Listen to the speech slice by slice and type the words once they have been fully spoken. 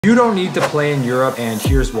You don't need to play in Europe, and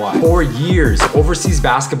here's why. For years, overseas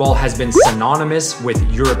basketball has been synonymous with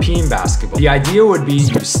European basketball. The idea would be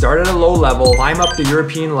you start at a low level, climb up the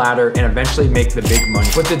European ladder, and eventually make the big money.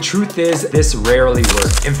 But the truth is, this rarely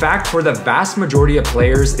works. In fact, for the vast majority of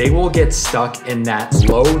players, they will get stuck in that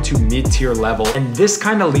low to mid-tier level, and this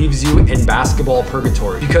kind of leaves you in basketball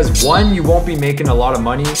purgatory. Because one, you won't be making a lot of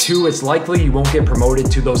money. Two, it's likely you won't get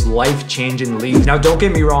promoted to those life-changing leagues. Now, don't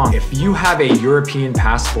get me wrong, if you have a European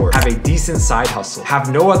passport, have a decent side hustle, have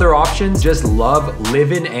no other options, just love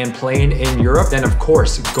living and playing in Europe, then of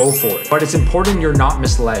course, go for it. But it's important you're not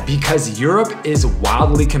misled, because Europe is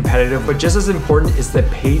wildly competitive, but just as important is the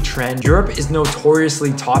pay trend. Europe is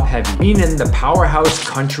notoriously top heavy, meaning the powerhouse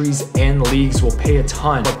countries and leagues will pay a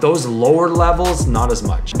ton, but those lower levels, not as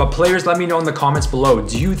much. But players, let me know in the comments below,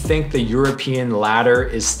 do you think the European ladder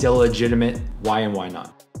is still legitimate? Why and why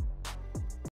not?